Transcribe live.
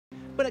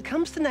When it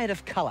comes to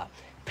native colour,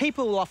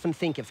 people will often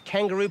think of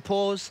kangaroo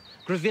paws,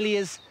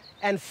 grevilleas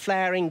and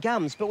flowering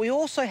gums, but we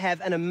also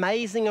have an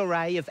amazing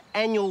array of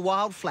annual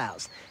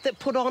wildflowers that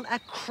put on a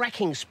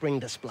cracking spring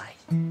display.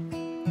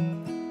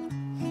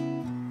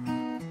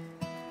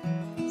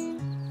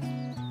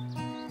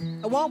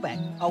 A while back,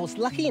 I was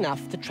lucky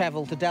enough to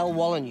travel to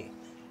Dalwallinu,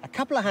 a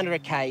couple of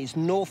hundred k's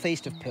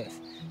northeast of Perth,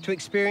 to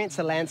experience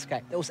a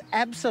landscape that was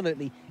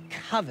absolutely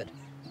covered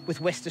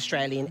with West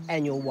Australian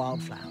annual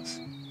wildflowers.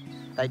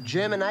 They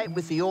germinate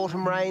with the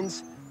autumn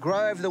rains,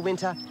 grow over the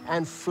winter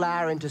and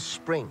flower into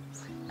spring.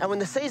 And when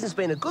the season's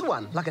been a good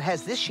one, like it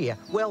has this year,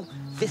 well,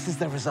 this is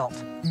the result.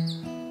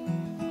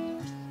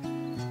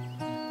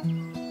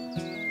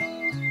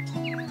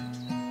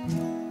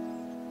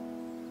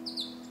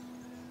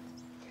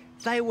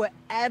 They were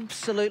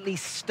absolutely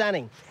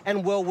stunning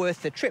and well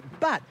worth the trip,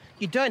 but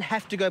you don't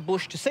have to go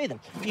bush to see them.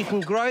 You can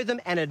grow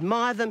them and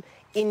admire them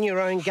in your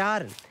own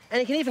garden. And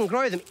you can even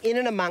grow them in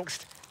and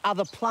amongst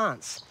other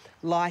plants,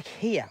 like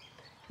here.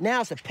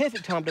 Now's the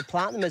perfect time to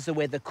plant them as the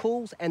weather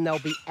cools and they'll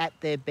be at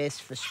their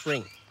best for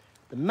spring.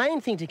 The main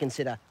thing to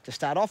consider to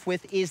start off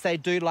with is they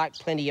do like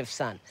plenty of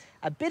sun.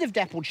 A bit of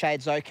dappled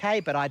shade's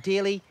okay, but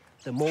ideally,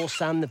 the more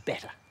sun, the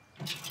better.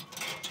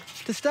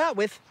 To start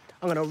with,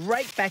 I'm going to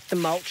rake back the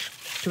mulch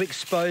to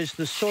expose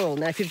the soil.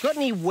 Now, if you've got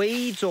any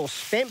weeds or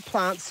spent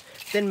plants,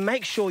 then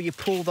make sure you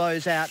pull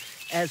those out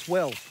as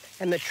well.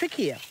 And the trick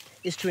here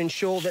is to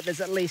ensure that there's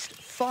at least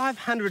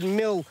 500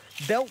 mil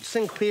belts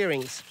and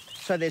clearings,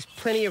 so there's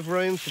plenty of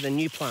room for the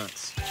new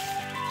plants.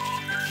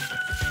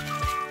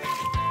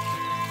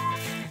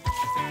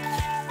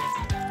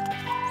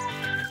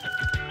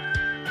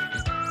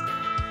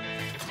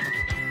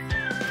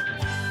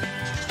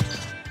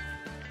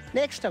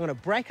 Next, I'm going to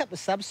break up the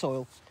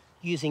subsoil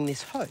using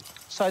this hoe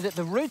so that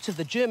the roots of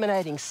the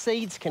germinating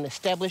seeds can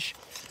establish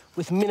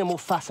with minimal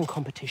fuss and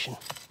competition.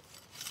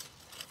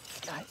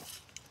 Okay.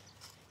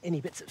 Any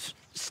bits of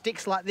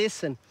sticks like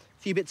this and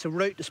a few bits of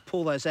root, just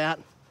pull those out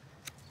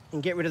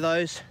and get rid of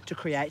those to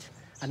create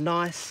a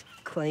nice,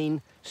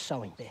 clean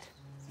sowing bed.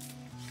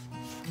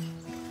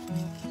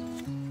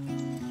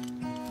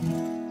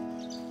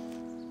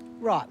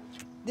 Right,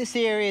 this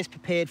area is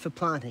prepared for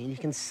planting. You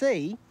can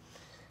see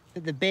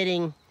that the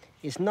bedding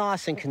is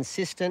nice and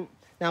consistent.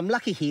 Now, I'm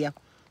lucky here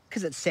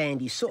because it's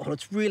sandy soil.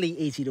 It's really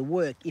easy to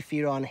work. If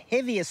you're on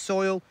heavier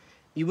soil,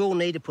 you will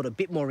need to put a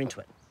bit more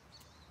into it.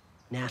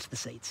 Now to the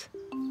seeds.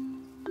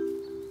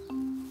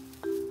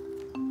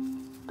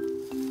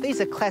 These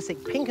are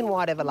classic pink and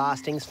white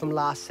everlastings from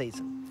last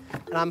season,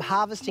 and I'm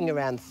harvesting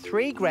around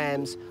 3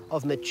 grams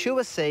of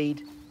mature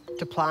seed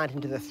to plant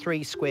into the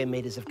 3 square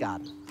metres of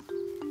garden.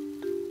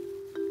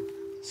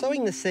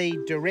 Sowing the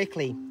seed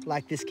directly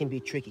like this can be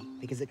tricky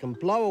because it can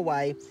blow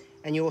away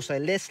and you're also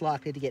less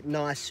likely to get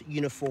nice,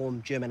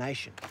 uniform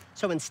germination.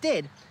 So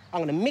instead,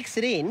 I'm going to mix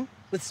it in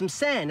with some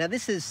sand. Now,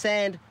 this is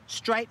sand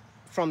straight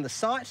from the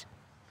site.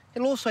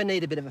 It'll also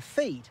need a bit of a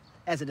feed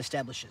as it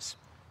establishes.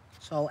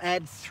 So I'll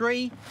add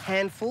 3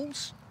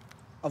 handfuls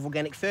of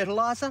organic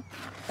fertiliser.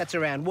 That's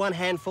around 1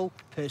 handful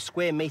per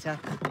square metre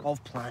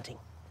of planting.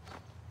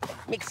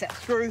 Mix that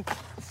through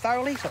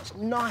thoroughly so it's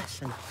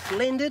nice and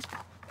blended,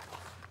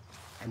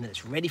 and then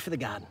it's ready for the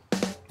garden.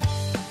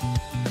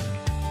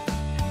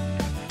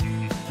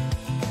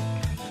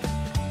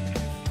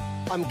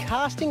 I'm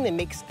casting the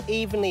mix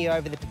evenly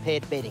over the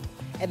prepared bedding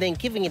and then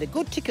giving it a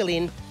good tickle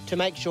in to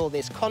make sure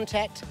there's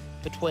contact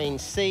between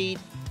seed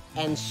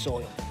and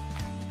soil.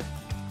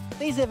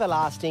 These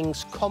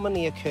everlastings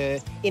commonly occur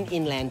in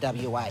inland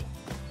WA.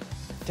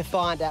 To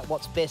find out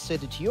what's best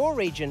suited to your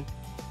region,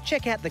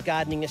 check out the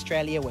Gardening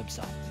Australia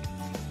website.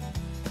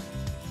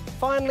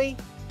 Finally,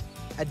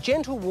 a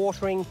gentle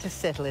watering to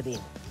settle it in.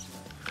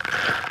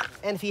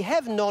 And if you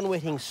have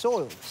non-wetting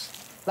soils,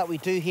 like we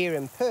do here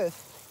in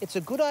Perth, it's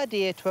a good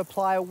idea to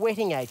apply a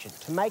wetting agent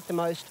to make the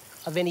most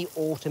of any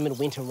autumn and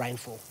winter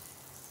rainfall.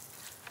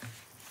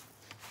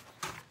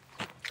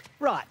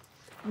 Right,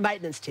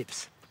 maintenance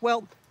tips.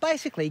 Well,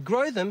 basically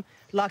grow them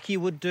like you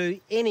would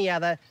do any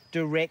other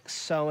direct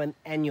sown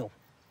annual.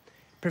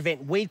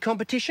 Prevent weed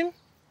competition.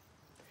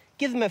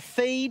 Give them a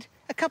feed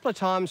a couple of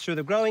times through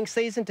the growing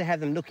season to have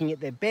them looking at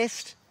their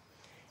best.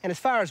 And as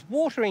far as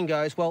watering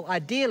goes, well,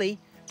 ideally,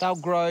 they'll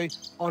grow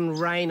on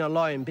rain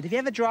alone. But if you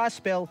have a dry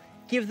spell,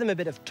 give them a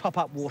bit of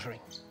top-up watering.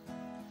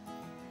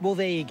 Well,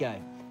 there you go.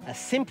 A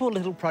simple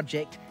little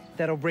project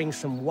that'll bring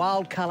some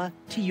wild colour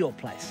to your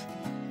place.